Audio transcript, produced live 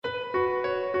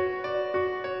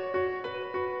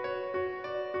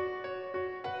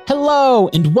Hello,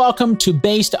 and welcome to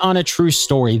Based on a True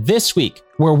Story this week,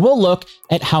 where we'll look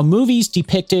at how movies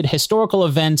depicted historical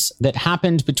events that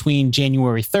happened between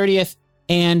January 30th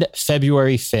and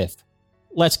February 5th.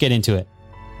 Let's get into it.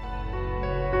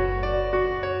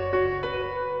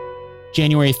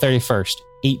 January 31st,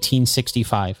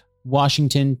 1865,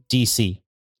 Washington, D.C.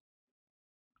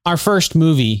 Our first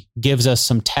movie gives us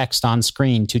some text on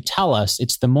screen to tell us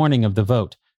it's the morning of the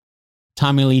vote.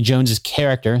 Tommy Lee Jones's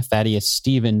character, Thaddeus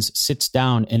Stevens, sits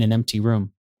down in an empty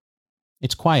room.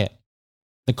 It's quiet,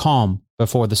 the calm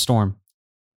before the storm.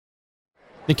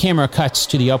 The camera cuts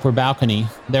to the upper balcony.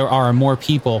 There are more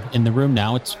people in the room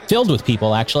now. It's filled with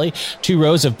people, actually. 2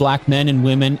 rows of black men and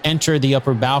women enter the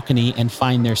upper balcony and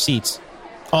find their seats.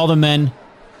 All the men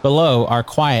below are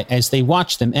quiet as they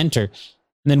watch them enter. And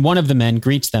then one of the men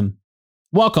greets them.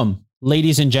 "Welcome,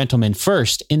 ladies and gentlemen,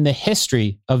 first in the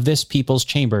history of this people's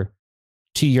chamber,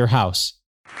 to your house."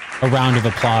 A round of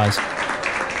applause.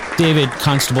 David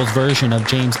Constable's version of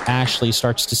James Ashley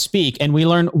starts to speak, and we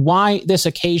learn why this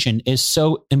occasion is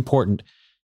so important.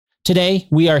 Today,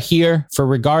 we are here for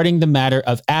regarding the matter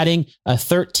of adding a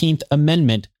 13th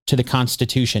Amendment to the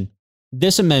Constitution.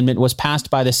 This amendment was passed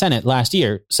by the Senate last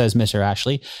year, says Mr.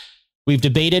 Ashley. We've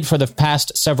debated for the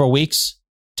past several weeks.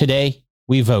 Today,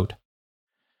 we vote.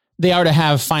 They are to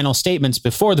have final statements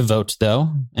before the vote, though,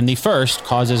 and the first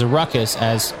causes a ruckus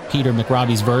as Peter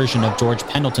McRobbie's version of George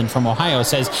Pendleton from Ohio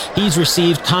says he's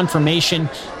received confirmation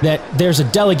that there's a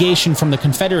delegation from the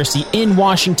Confederacy in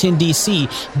Washington, D.C.,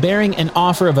 bearing an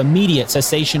offer of immediate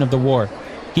cessation of the war.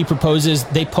 He proposes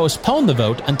they postpone the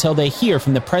vote until they hear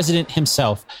from the president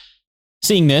himself.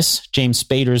 Seeing this, James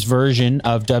Spader's version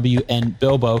of W.N.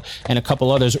 Bilbo and a couple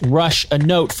others rush a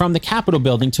note from the Capitol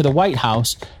building to the White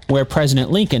House, where President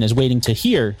Lincoln is waiting to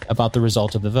hear about the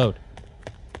result of the vote.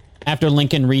 After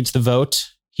Lincoln reads the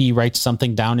vote, he writes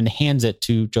something down and hands it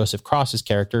to Joseph Cross's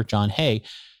character, John Hay,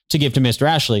 to give to Mr.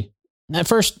 Ashley. At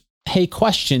first, Hay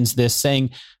questions this,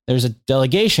 saying there's a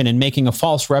delegation and making a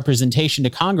false representation to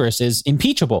Congress is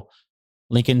impeachable.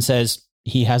 Lincoln says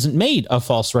he hasn't made a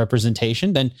false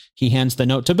representation. Then he hands the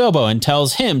note to Bilbo and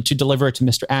tells him to deliver it to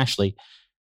Mr. Ashley.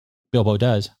 Bilbo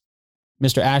does.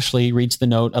 Mr. Ashley reads the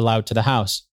note aloud to the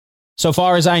House. So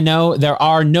far as I know, there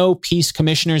are no peace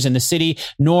commissioners in the city,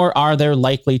 nor are there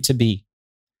likely to be.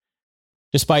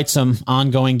 Despite some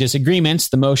ongoing disagreements,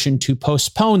 the motion to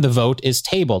postpone the vote is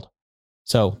tabled.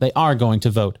 So they are going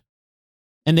to vote.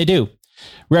 And they do.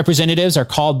 Representatives are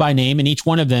called by name, and each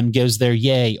one of them gives their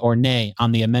yay or nay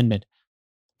on the amendment.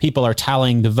 People are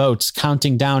tallying the votes,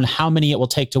 counting down how many it will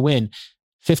take to win.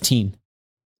 15,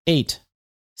 8,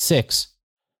 6.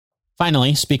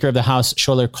 Finally, Speaker of the House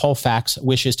Schuyler Colfax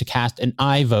wishes to cast an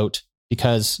aye vote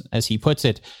because, as he puts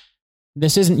it,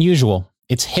 this isn't usual,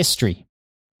 it's history.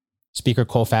 Speaker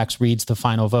Colfax reads the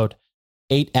final vote.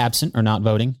 8 absent or not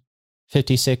voting,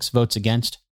 56 votes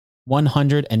against,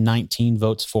 119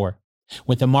 votes for.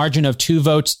 With a margin of 2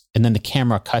 votes, and then the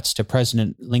camera cuts to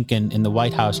President Lincoln in the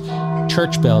White House,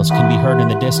 church bells can be heard in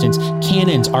the distance.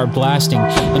 Cannons are blasting.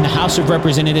 In the House of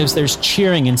Representatives, there's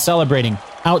cheering and celebrating.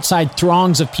 Outside,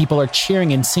 throngs of people are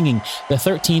cheering and singing. The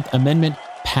 13th Amendment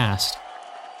passed.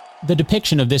 The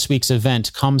depiction of this week's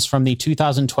event comes from the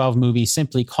 2012 movie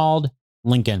simply called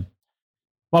Lincoln.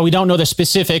 While we don't know the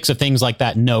specifics of things like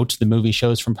that note the movie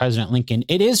shows from President Lincoln,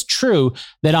 it is true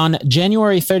that on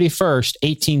January 31st,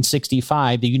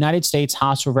 1865, the United States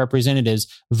House of Representatives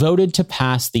voted to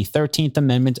pass the 13th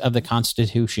Amendment of the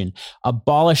Constitution,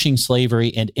 abolishing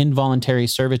slavery and involuntary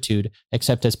servitude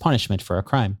except as punishment for a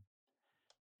crime.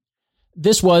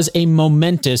 This was a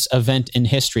momentous event in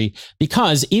history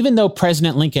because even though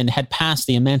President Lincoln had passed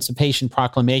the Emancipation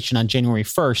Proclamation on January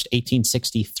 1st,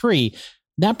 1863,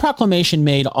 that proclamation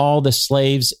made all the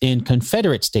slaves in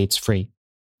Confederate states free.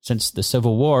 Since the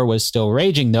Civil War was still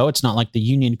raging, though, it's not like the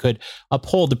Union could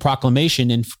uphold the proclamation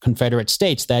in Confederate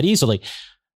states that easily.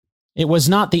 It was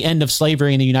not the end of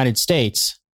slavery in the United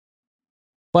States,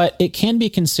 but it can be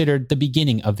considered the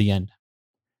beginning of the end.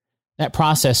 That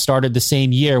process started the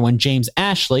same year when James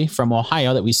Ashley from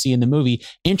Ohio that we see in the movie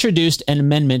introduced an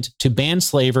amendment to ban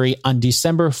slavery on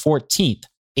December 14th,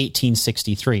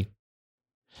 1863.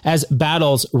 As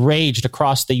battles raged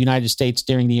across the United States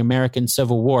during the American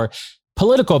Civil War,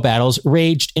 political battles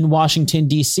raged in Washington,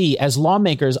 D.C. as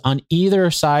lawmakers on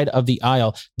either side of the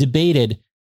aisle debated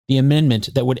the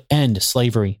amendment that would end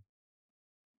slavery.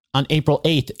 On April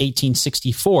 8,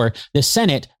 1864, the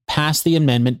Senate passed the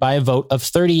amendment by a vote of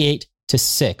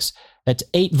 38-6. That's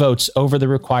 8 votes over the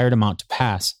required amount to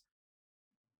pass.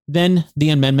 Then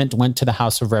the amendment went to the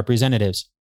House of Representatives.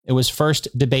 It was first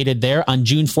debated there on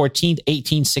June 14,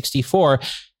 1864,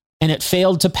 and it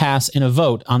failed to pass in a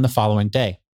vote on the following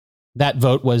day. That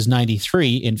vote was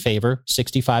 93 in favor,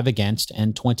 65 against,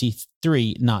 and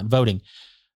 23 not voting.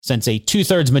 Since a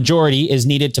 2/3 majority is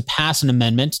needed to pass an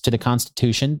amendment to the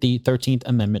Constitution, the 13th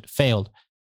Amendment failed.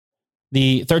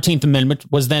 The 13th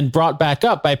Amendment was then brought back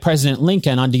up by President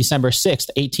Lincoln on December 6,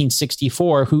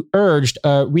 1864, who urged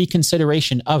a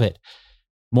reconsideration of it.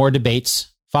 More debates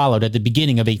followed at the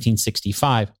beginning of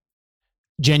 1865.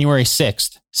 January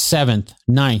 6th, 7th,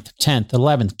 9th, 10th,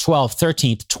 11th, 12th,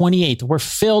 13th, 28th were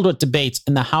filled with debates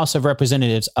in the House of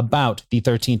Representatives about the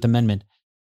 13th Amendment.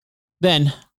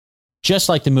 Then, just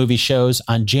like the movie shows,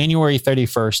 on January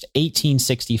 31st,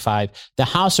 1865, the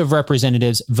House of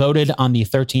Representatives voted on the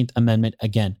 13th Amendment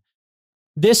again.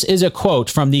 This is a quote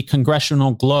from the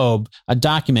Congressional Globe, a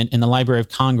document in the Library of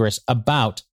Congress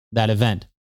about that event.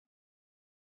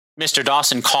 Mr.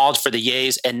 Dawson called for the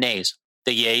yeas and nays.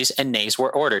 The yeas and nays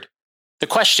were ordered. The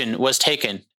question was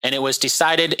taken, and it was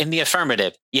decided in the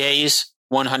affirmative. Yeas,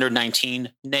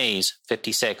 119, nays,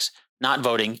 56, not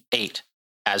voting, 8,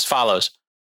 as follows.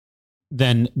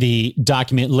 Then the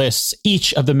document lists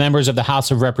each of the members of the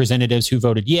House of Representatives who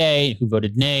voted yay, who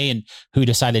voted nay, and who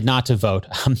decided not to vote.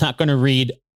 I'm not going to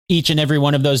read each and every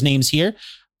one of those names here,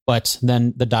 but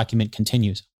then the document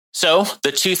continues. So,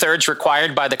 the 2/3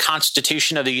 required by the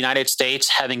Constitution of the United States,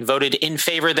 having voted in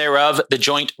favor thereof, the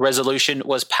joint resolution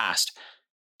was passed.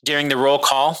 During the roll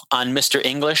call on Mr.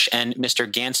 English and Mr.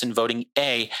 Ganson voting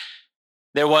A,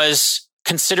 there was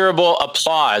considerable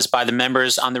applause by the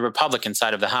members on the Republican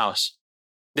side of the House.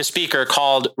 The Speaker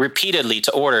called repeatedly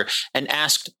to order and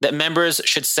asked that members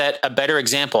should set a better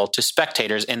example to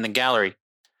spectators in the gallery.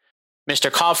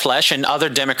 Mr. Kauflesch and other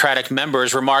Democratic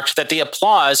members remarked that the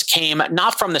applause came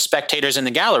not from the spectators in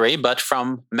the gallery, but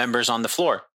from members on the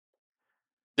floor.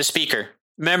 The Speaker,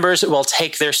 members will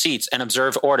take their seats and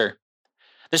observe order.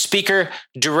 The Speaker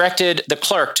directed the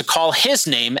clerk to call his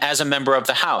name as a member of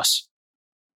the House.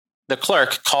 The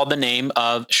clerk called the name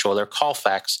of Schuyler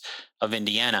Colfax of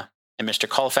Indiana, and Mr.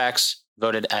 Colfax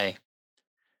voted A.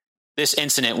 This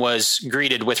incident was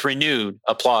greeted with renewed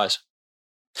applause.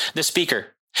 The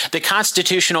Speaker, the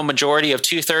constitutional majority of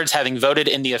 2/3 having voted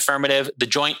in the affirmative, the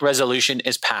joint resolution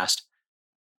is passed.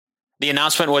 The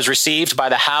announcement was received by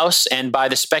the House and by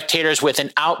the spectators with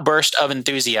an outburst of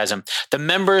enthusiasm. The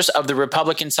members of the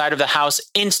Republican side of the House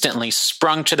instantly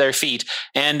sprung to their feet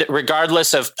and,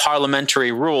 regardless of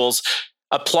parliamentary rules,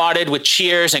 applauded with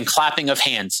cheers and clapping of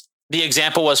hands. The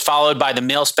example was followed by the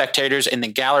male spectators in the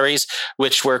galleries,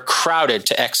 which were crowded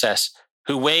to excess,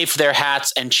 who waved their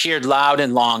hats and cheered loud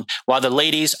and long, while the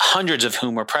ladies, hundreds of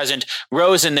whom were present,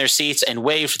 rose in their seats and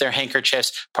waved their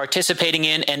handkerchiefs, participating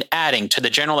in and adding to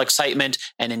the general excitement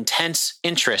and intense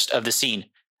interest of the scene.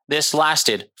 This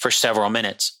lasted for several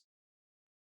minutes.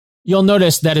 You'll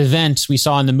notice that event we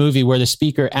saw in the movie where the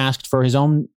Speaker asked for his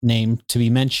own name to be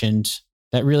mentioned,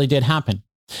 that really did happen.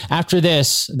 After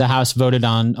this, the House voted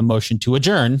on a motion to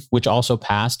adjourn, which also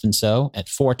passed, and so at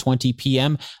 4:20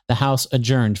 p.m., the House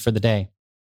adjourned for the day.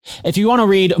 If you want to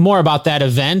read more about that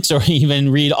event, or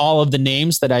even read all of the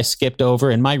names that I skipped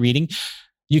over in my reading,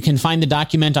 you can find the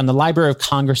document on the Library of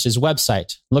Congress's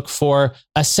website. Look for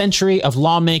A Century of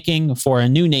Lawmaking for a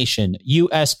New Nation,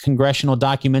 U.S. Congressional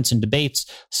Documents and Debates,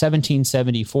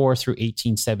 1774 through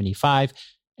 1875,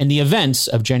 and the events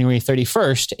of January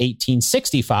 31st,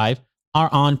 1865, are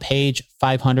on page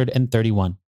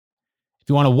 531. If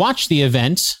you want to watch the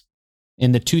event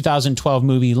in the 2012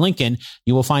 movie Lincoln,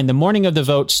 you will find the morning of the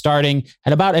vote starting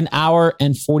at about an hour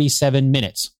and 47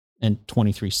 minutes and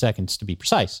 23 seconds to be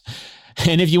precise.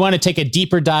 And if you want to take a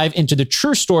deeper dive into the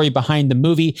true story behind the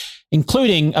movie,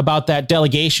 including about that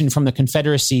delegation from the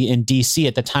Confederacy in D.C.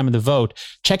 at the time of the vote,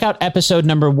 check out episode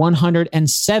number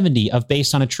 170 of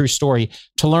Based on a True Story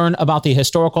to learn about the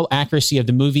historical accuracy of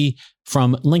the movie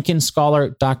from Lincoln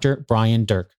scholar Dr. Brian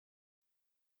Dirk.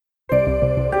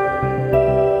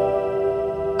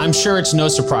 I'm sure it's no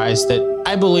surprise that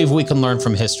I believe we can learn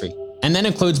from history, and that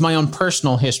includes my own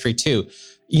personal history too.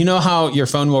 You know how your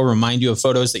phone will remind you of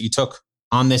photos that you took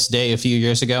on this day a few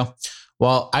years ago?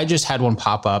 Well, I just had one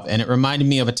pop up, and it reminded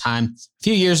me of a time a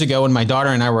few years ago when my daughter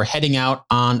and I were heading out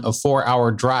on a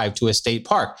 4-hour drive to a state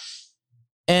park.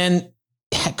 And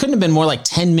it couldn't have been more like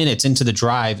 10 minutes into the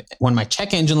drive when my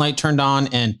check engine light turned on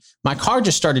and my car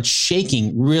just started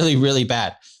shaking really, really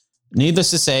bad. Needless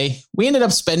to say, we ended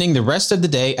up spending the rest of the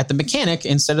day at the mechanic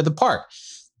instead of the park.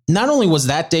 Not only was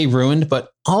that day ruined, but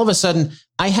all of a sudden,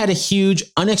 I had a huge,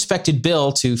 unexpected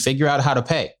bill to figure out how to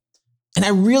pay. And I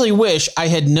really wish I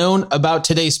had known about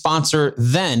today's sponsor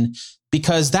then,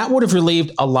 because that would have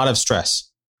relieved a lot of stress.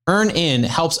 EarnIn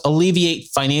helps alleviate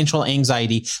financial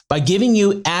anxiety by giving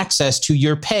you access to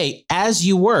your pay as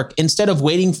you work instead of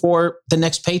waiting for the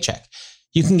next paycheck.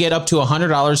 You can get up to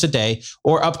 $100 a day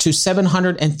or up to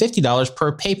 $750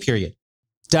 per pay period.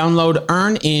 Download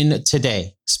EarnIn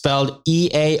today, spelled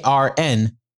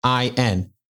EARNIN,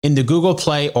 in the Google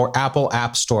Play or Apple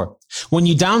App Store. When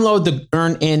you download the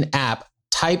EarnIn app,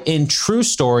 type in True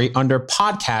Story under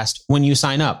podcast when you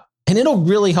sign up, and it'll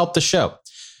really help the show.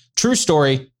 True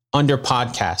Story under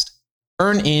podcast.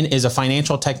 EarnIn is a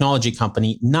financial technology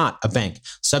company, not a bank.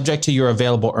 Subject to your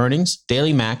available earnings,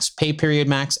 daily max, pay period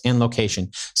max, and location.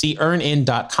 See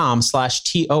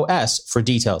earnin.com/TOS for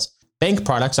details. Bank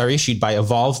products are issued by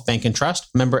Evolve Bank and Trust,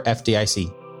 member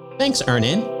FDIC. Thanks,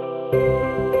 EarnIn.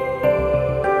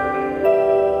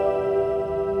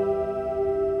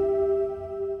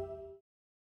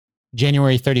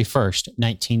 January 31st,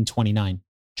 1929,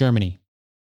 Germany.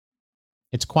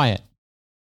 It's quiet.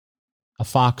 A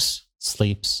fox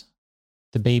sleeps,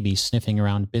 the baby sniffing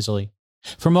around busily.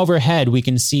 From overhead, we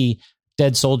can see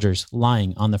dead soldiers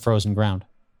lying on the frozen ground.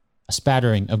 A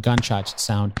spattering of gunshots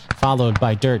sound, followed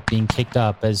by dirt being kicked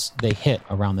up as they hit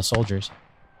around the soldiers.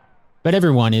 But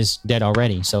everyone is dead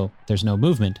already, so there's no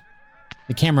movement.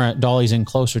 The camera dollies in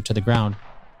closer to the ground.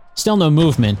 Still no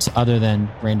movement other than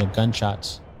random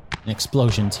gunshots and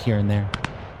explosions here and there.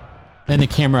 Then the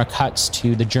camera cuts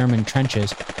to the German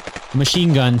trenches. A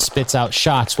machine gun spits out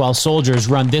shots while soldiers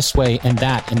run this way and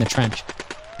that in the trench.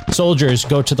 Soldiers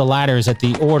go to the ladders at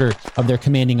the order of their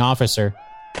commanding officer.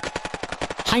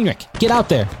 "Heinrich, get out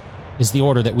there," is the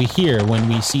order that we hear when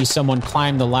we see someone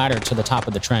climb the ladder to the top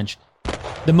of the trench.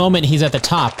 The moment he's at the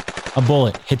top, a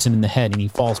bullet hits him in the head and he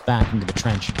falls back into the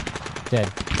trench,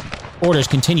 dead. Orders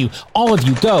continue. "All of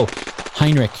you, go!"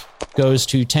 Heinrich goes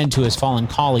to tend to his fallen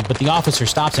colleague, but the officer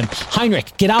stops him.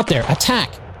 "Heinrich, get out there,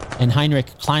 attack!" And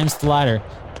Heinrich climbs the ladder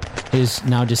his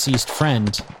now deceased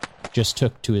friend just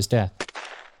took to his death.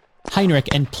 Heinrich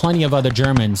and plenty of other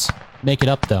Germans make it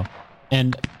up, though,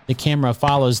 and the camera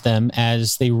follows them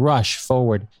as they rush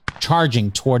forward,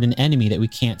 charging toward an enemy that we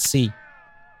can't see.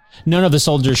 None of the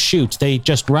soldiers shoot, they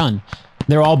just run.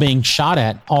 They're all being shot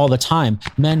at all the time.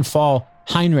 Men fall.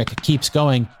 Heinrich keeps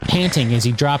going, panting as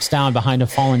he drops down behind a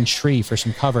fallen tree for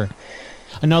some cover.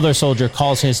 Another soldier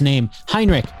calls his name,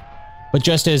 "Heinrich," but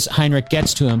just as Heinrich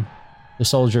gets to him, the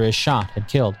soldier is shot and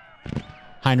killed.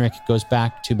 Heinrich goes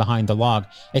back to behind the log.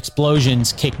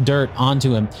 Explosions kick dirt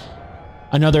onto him.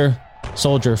 Another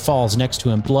soldier falls next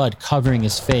to him, blood covering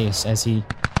his face as he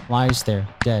lies there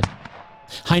dead.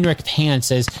 Heinrich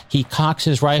pants as he cocks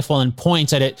his rifle and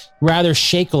points at it rather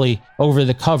shakily over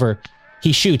the cover.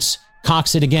 He shoots,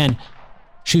 cocks it again,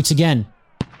 shoots again.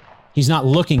 He's not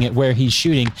looking at where he's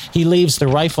shooting. He leaves the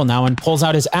rifle now and pulls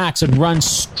out his axe and runs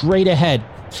straight ahead.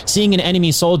 Seeing an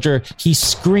enemy soldier, he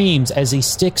screams as he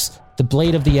sticks the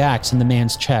blade of the axe in the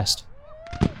man's chest.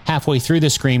 Halfway through the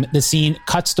scream, the scene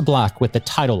cuts to black with the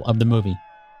title of the movie,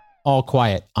 All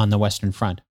Quiet on the Western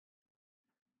Front.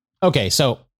 Okay,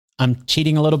 so I'm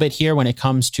cheating a little bit here when it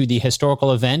comes to the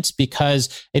historical event, because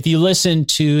if you listen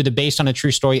to the Based on a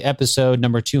True Story episode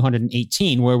number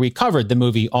 218, where we covered the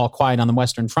movie All Quiet on the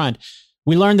Western Front,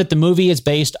 we learned that the movie is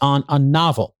based on a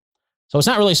novel. So it's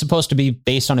not really supposed to be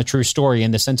based on a true story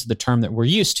in the sense of the term that we're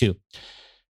used to.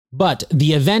 But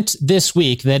the event this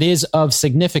week that is of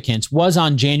significance was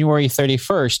on January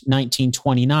 31st,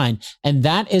 1929, and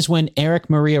that is when Erich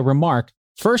Maria Remarque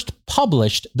first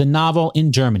published the novel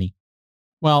in Germany.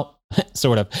 Well,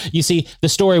 sort of. You see, the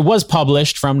story was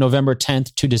published from November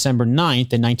 10th to December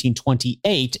 9th in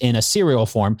 1928 in a serial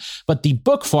form, but the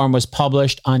book form was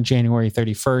published on January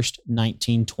 31st,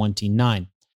 1929.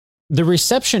 The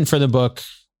reception for the book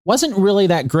wasn't really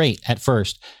that great at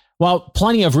first. While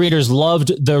plenty of readers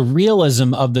loved the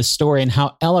realism of the story and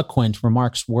how eloquent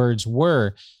Remarque's words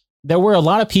were, there were a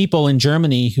lot of people in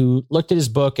Germany who looked at his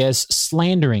book as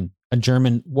slandering a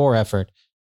German war effort.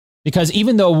 Because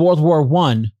even though World War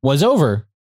I was over,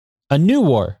 a new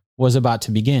war was about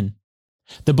to begin.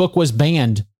 The book was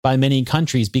banned by many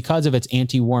countries because of its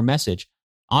anti-war message.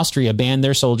 Austria banned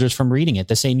their soldiers from reading it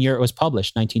the same year it was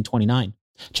published, 1929.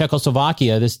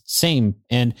 Czechoslovakia, the same,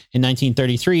 and in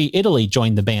 1933, Italy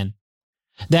joined the ban.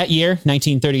 That year,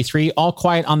 1933, All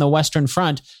Quiet on the Western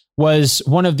Front was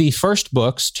one of the first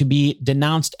books to be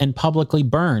denounced and publicly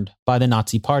burned by the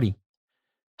Nazi Party.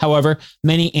 However,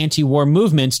 many anti-war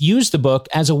movements used the book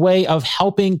as a way of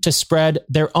helping to spread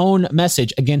their own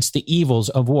message against the evils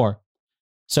of war.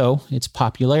 So its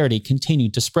popularity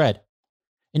continued to spread.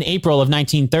 In April of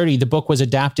 1930, the book was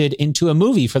adapted into a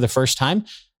movie for the first time.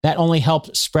 That only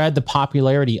helped spread the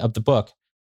popularity of the book.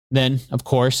 Then, of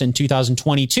course, in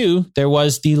 2022, there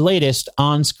was the latest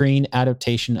on-screen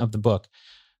adaptation of the book.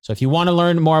 So if you want to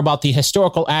learn more about the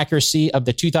historical accuracy of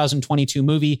the 2022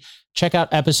 movie, check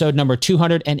out episode number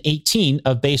 218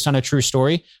 of Based on a True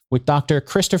Story with Dr.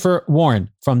 Christopher Warren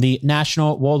from the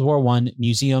National World War I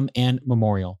Museum and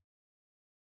Memorial.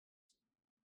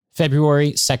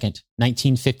 February 2nd,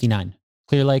 1959,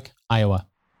 Clear Lake, Iowa.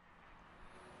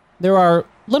 There are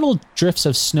little drifts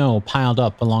of snow piled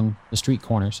up along the street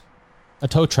corners. A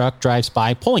tow truck drives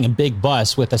by, pulling a big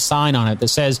bus with a sign on it that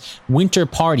says Winter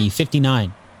Party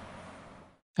 59.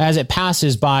 As it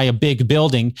passes by a big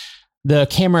building, the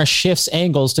camera shifts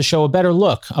angles to show a better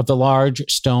look of the large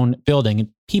stone building.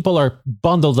 People are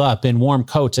bundled up in warm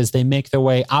coats as they make their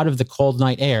way out of the cold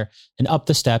night air and up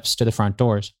the steps to the front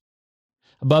doors.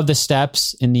 Above the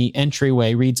steps in the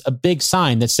entryway reads a big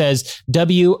sign that says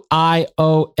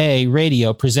WIOA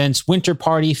Radio presents Winter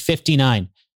Party 59.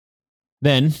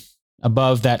 Then,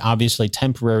 above that obviously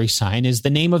temporary sign is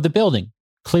the name of the building,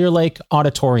 Clear Lake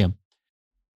Auditorium.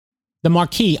 The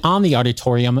marquee on the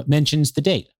auditorium mentions the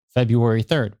date, February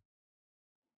 3rd.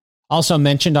 Also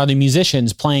mentioned are the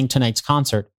musicians playing tonight's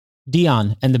concert,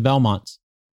 Dion and the Belmonts,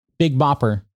 Big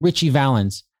Bopper, Ritchie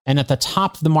Valens, and at the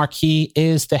top of the marquee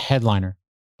is the headliner,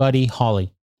 Buddy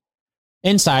Holly.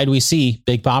 Inside, we see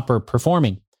Big Bopper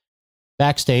performing.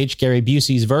 Backstage, Gary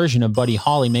Busey's version of Buddy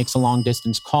Holly makes a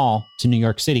long-distance call to New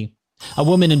York City. A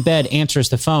woman in bed answers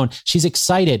the phone. She's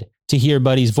excited to hear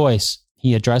Buddy's voice.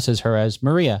 He addresses her as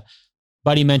Maria.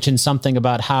 Buddy mentions something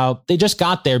about how they just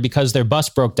got there because their bus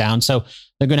broke down, so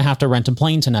they're going to have to rent a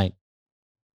plane tonight.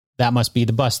 That must be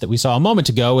the bus that we saw a moment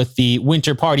ago with the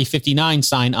Winter Party 59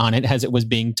 sign on it as it was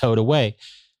being towed away.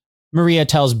 Maria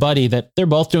tells Buddy that they're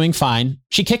both doing fine.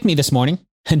 She kicked me this morning,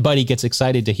 and Buddy gets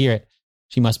excited to hear it.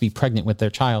 She must be pregnant with their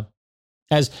child.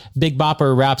 As Big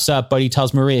Bopper wraps up, Buddy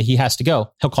tells Maria he has to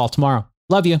go. He'll call tomorrow.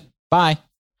 Love you. Bye.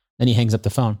 Then he hangs up the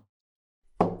phone.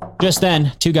 Just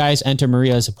then, two guys enter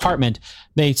Maria's apartment.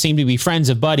 They seem to be friends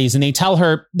of Buddy's, and they tell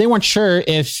her they weren't sure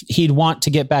if he'd want to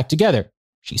get back together.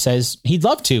 She says he'd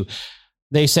love to.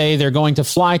 They say they're going to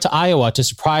fly to Iowa to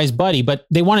surprise Buddy, but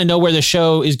they want to know where the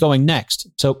show is going next.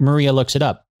 So Maria looks it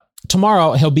up.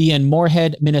 Tomorrow, he'll be in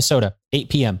Moorhead, Minnesota, 8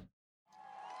 p.m.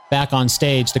 Back on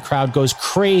stage, the crowd goes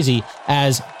crazy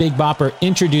as Big Bopper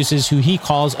introduces who he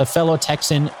calls a fellow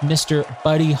Texan, Mr.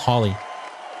 Buddy Holly.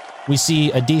 We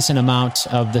see a decent amount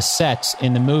of the set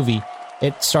in the movie.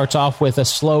 It starts off with a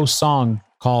slow song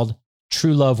called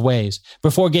True Love Ways,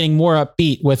 before getting more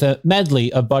upbeat with a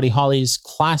medley of Buddy Holly's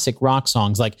classic rock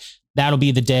songs like That'll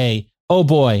Be the Day, Oh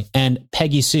Boy, and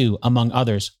Peggy Sue, among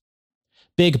others.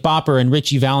 Big Bopper and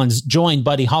Ritchie Valens joined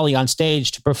Buddy Holly on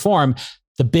stage to perform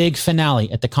the big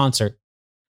finale at the concert.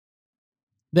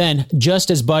 Then, just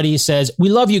as Buddy says, "We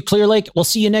love you, Clear Lake, we'll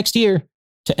see you next year,"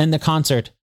 to end the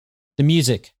concert, the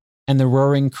music and the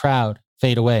roaring crowd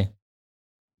fade away.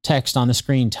 Text on the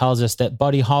screen tells us that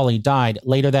Buddy Holly died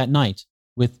later that night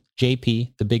with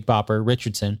JP, the Big Bopper,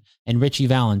 Richardson, and Ritchie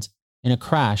Valens in a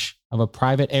crash of a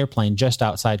private airplane just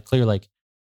outside Clear Lake.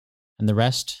 And the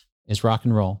rest is rock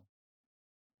and roll.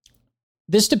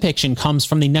 This depiction comes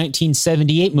from the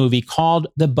 1978 movie called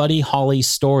The Buddy Holly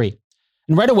Story.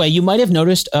 And right away, you might have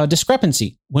noticed a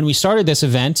discrepancy. When we started this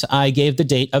event, I gave the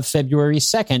date of February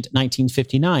 2nd,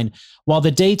 1959, while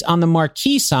the date on the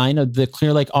marquee sign of the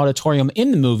Clear Lake Auditorium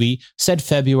in the movie said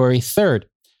February 3rd.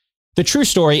 The true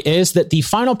story is that the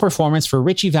final performance for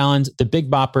Ritchie Valens, the Big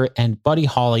Bopper, and Buddy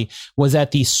Holly was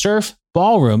at the Surf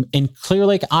Ballroom in Clear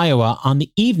Lake, Iowa on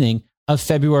the evening of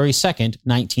February 2nd,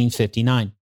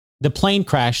 1959. The plane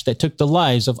crash that took the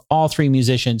lives of all three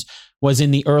musicians was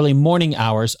in the early morning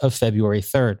hours of February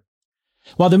 3rd.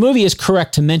 While the movie is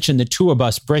correct to mention the tour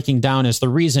bus breaking down as the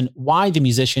reason why the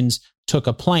musicians took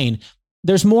a plane,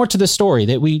 there's more to the story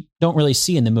that we don't really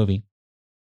see in the movie.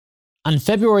 On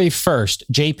February 1st,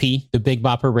 JP, the Big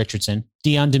Bopper Richardson,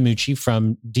 Dion DiMucci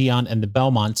from Dion and the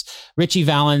Belmonts, Ritchie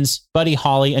Valens, Buddy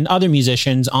Holly, and other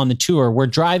musicians on the tour were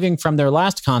driving from their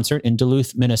last concert in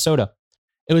Duluth, Minnesota.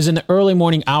 It was in the early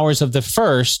morning hours of the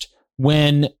 1st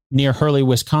when, near Hurley,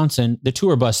 Wisconsin, the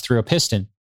tour bus threw a piston.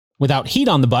 Without heat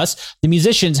on the bus, the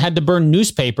musicians had to burn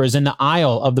newspapers in the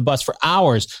aisle of the bus for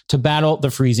hours to battle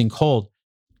the freezing cold.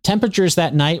 Temperatures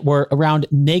that night were around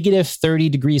negative 30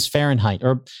 degrees Fahrenheit,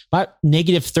 or about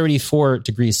negative 34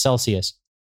 degrees Celsius.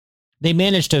 They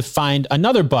managed to find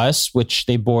another bus, which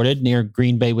they boarded near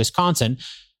Green Bay, Wisconsin.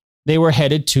 They were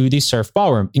headed to the Surf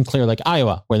Ballroom in Clear Lake,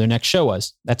 Iowa, where their next show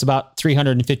was. That's about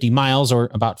 350 miles or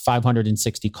about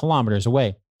 560 kilometers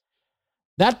away.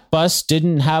 That bus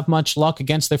didn't have much luck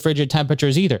against the frigid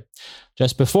temperatures either.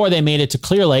 Just before they made it to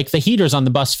Clear Lake, the heaters on the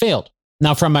bus failed.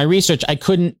 Now, from my research, I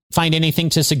couldn't find anything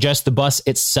to suggest the bus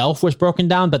itself was broken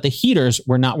down, but the heaters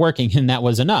were not working, and that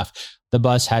was enough. The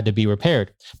bus had to be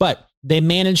repaired. But they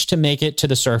managed to make it to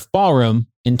the Surf Ballroom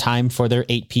in time for their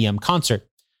 8 p.m. concert.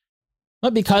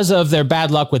 But because of their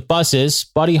bad luck with buses,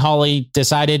 Buddy Holly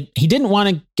decided he didn't want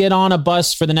to get on a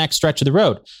bus for the next stretch of the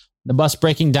road. The bus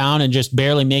breaking down and just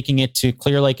barely making it to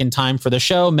Clear Lake in time for the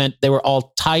show meant they were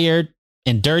all tired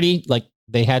and dirty, like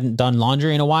they hadn't done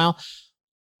laundry in a while.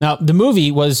 Now, the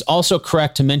movie was also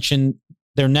correct to mention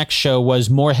their next show was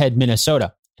Moorhead,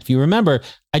 Minnesota. If you remember,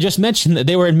 I just mentioned that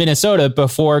they were in Minnesota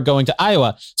before going to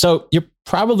Iowa. So you're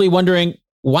probably wondering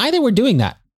why they were doing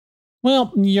that.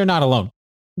 Well, you're not alone.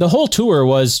 The whole tour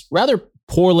was rather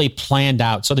poorly planned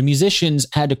out, so the musicians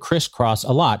had to crisscross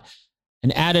a lot.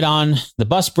 And added on the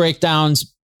bus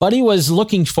breakdowns, Buddy was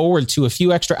looking forward to a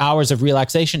few extra hours of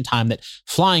relaxation time that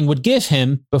flying would give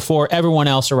him before everyone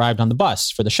else arrived on the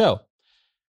bus for the show.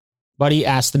 Buddy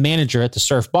asked the manager at the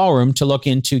Surf Ballroom to look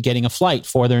into getting a flight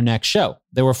for their next show.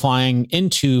 They were flying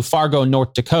into Fargo,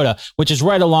 North Dakota, which is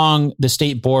right along the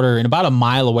state border and about a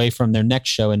mile away from their next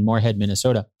show in Moorhead,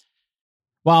 Minnesota.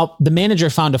 While the manager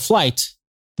found a flight,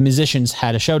 the musicians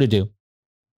had a show to do.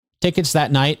 Tickets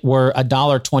that night were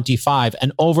 $1.25,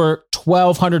 and over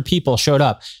 1,200 people showed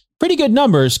up. Pretty good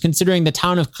numbers considering the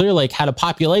town of Clear Lake had a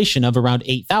population of around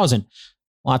 8,000.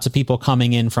 Lots of people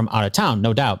coming in from out of town,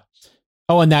 no doubt.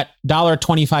 Oh, and that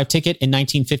 $1.25 ticket in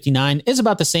 1959 is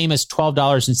about the same as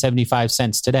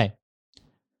 $12.75 today.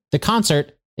 The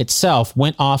concert itself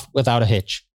went off without a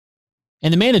hitch.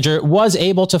 And the manager was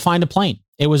able to find a plane.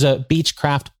 It was a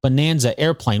Beechcraft Bonanza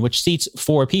airplane, which seats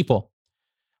 4 people.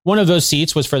 One of those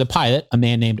seats was for the pilot, a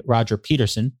man named Roger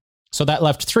Peterson. So that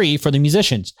left 3 for the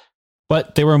musicians.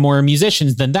 But there were more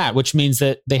musicians than that, which means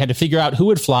that they had to figure out who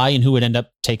would fly and who would end up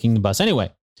taking the bus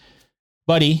anyway.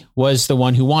 Buddy was the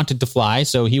one who wanted to fly,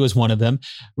 so he was one of them.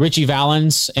 Richie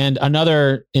Valens and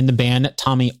another in the band,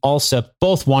 Tommy Alsop,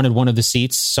 both wanted one of the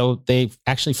seats, so they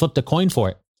actually flipped a coin for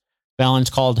it.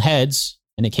 Valens called heads,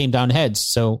 and it came down heads,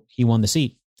 so he won the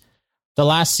seat. The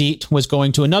last seat was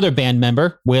going to another band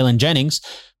member, Waylon Jennings,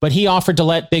 but he offered to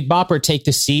let Big Bopper take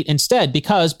the seat instead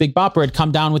because Big Bopper had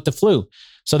come down with the flu.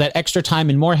 So that extra time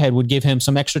in Moorhead would give him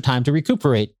some extra time to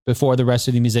recuperate before the rest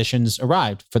of the musicians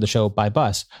arrived for the show by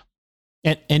bus.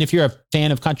 And if you're a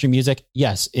fan of country music,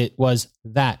 yes, it was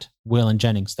that Waylon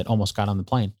Jennings that almost got on the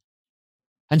plane.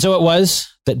 And so it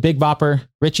was that Big Bopper,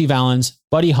 Richie Valens,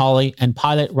 Buddy Holly, and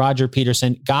pilot Roger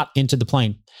Peterson got into the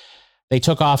plane. They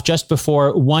took off just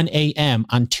before 1 a.m.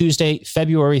 on Tuesday,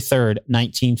 February 3rd,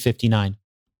 1959.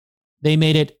 They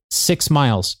made it 6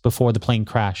 miles before the plane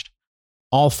crashed.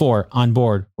 All 4 on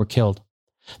board were killed.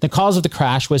 The cause of the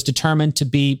crash was determined to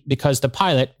be because the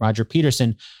pilot, Roger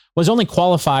Peterson, was only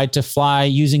qualified to fly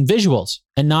using visuals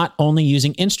and not only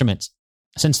using instruments.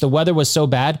 Since the weather was so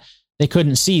bad, they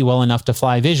couldn't see well enough to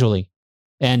fly visually.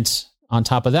 And on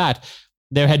top of that,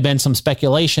 there had been some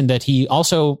speculation that he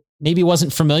also maybe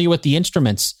wasn't familiar with the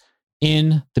instruments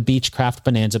in the Beechcraft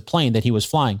Bonanza plane that he was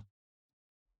flying.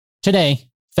 Today,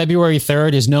 February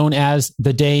 3rd is known as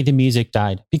the day the music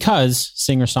died because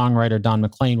singer-songwriter Don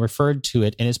McLean referred to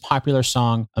it in his popular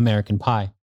song, American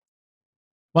Pie.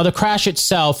 While the crash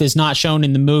itself is not shown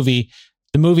in the movie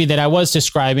that I was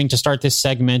describing to start this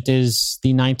segment is the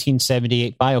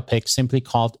 1978 biopic simply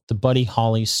called The Buddy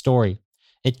Holly Story.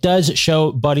 It does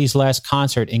show Buddy's last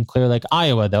concert in Clear Lake,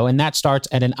 Iowa, though, and that starts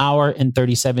at 1 hour and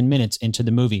 37 minutes into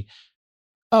the movie.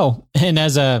 Oh, and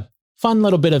as a fun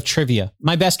little bit of trivia,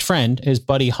 my best friend is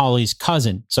Buddy Holly's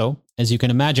cousin. So, as you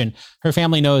can imagine, her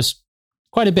family knows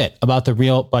quite a bit about the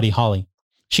real Buddy Holly.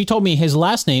 She told me his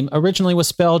last name originally was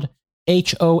spelled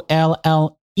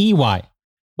Holley,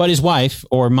 but his wife,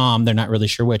 or mom, they're not really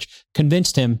sure which,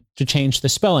 convinced him to change the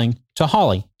spelling to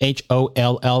Holly,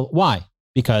 Hollly,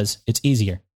 because it's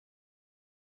easier.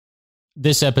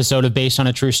 This episode of Based on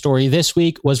a True Story this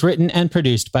week was written and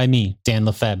produced by me, Dan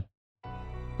Lefebvre.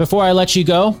 Before I let you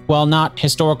go, while not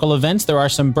historical events, there are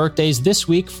some birthdays this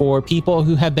week for people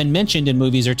who have been mentioned in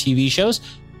movies or TV shows.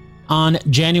 On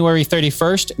January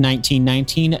 31st,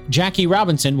 1919, Jackie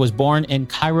Robinson was born in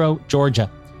Cairo, Georgia.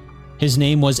 His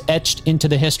name was etched into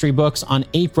the history books on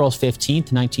April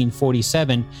 15th,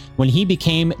 1947, when he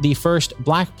became the first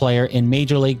black player in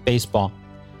Major League Baseball.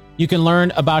 You can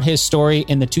learn about his story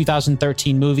in the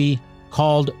 2013 movie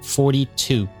called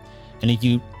 42. And if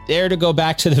you dare to go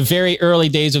back to the very early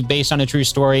days of Based on a True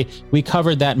Story, we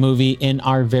covered that movie in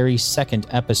our very second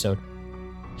episode.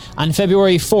 On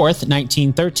February 4th,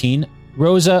 1913,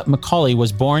 Rosa McCauley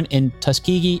was born in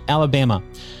Tuskegee, Alabama.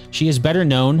 She is better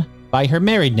known by her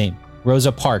married name,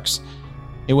 Rosa Parks.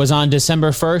 It was on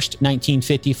December 1st,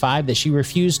 1955, that she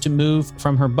refused to move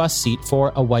from her bus seat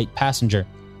for a white passenger.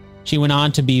 She went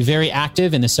on to be very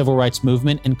active in the civil rights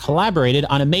movement and collaborated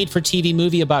on a made-for-TV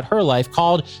movie about her life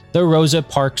called The Rosa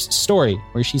Parks Story,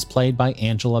 where she's played by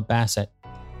Angela Bassett.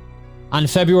 On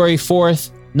February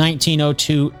 4th,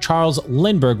 1902, Charles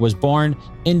Lindbergh was born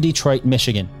in Detroit,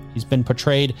 Michigan. He's been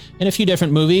portrayed in a few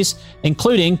different movies,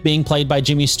 including being played by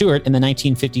Jimmy Stewart in the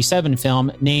 1957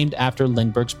 film named after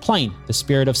Lindbergh's plane, The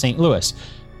Spirit of St. Louis.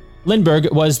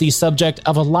 Lindbergh was the subject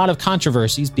of a lot of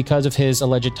controversies because of his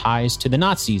alleged ties to the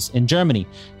Nazis in Germany,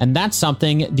 and that's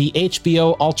something the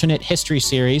HBO alternate history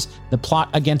series, The Plot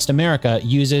Against America,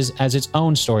 uses as its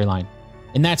own storyline.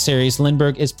 In that series,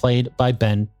 Lindbergh is played by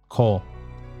Ben Cole.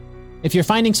 If you're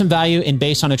finding some value in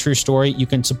Based on a True Story, you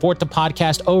can support the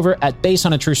podcast over at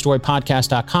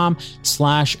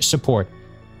basedonatruestorypodcast.com/support.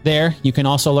 There, you can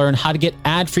also learn how to get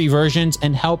ad-free versions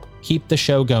and help keep the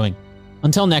show going.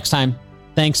 Until next time,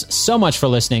 thanks so much for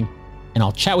listening, and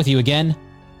I'll chat with you again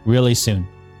really soon.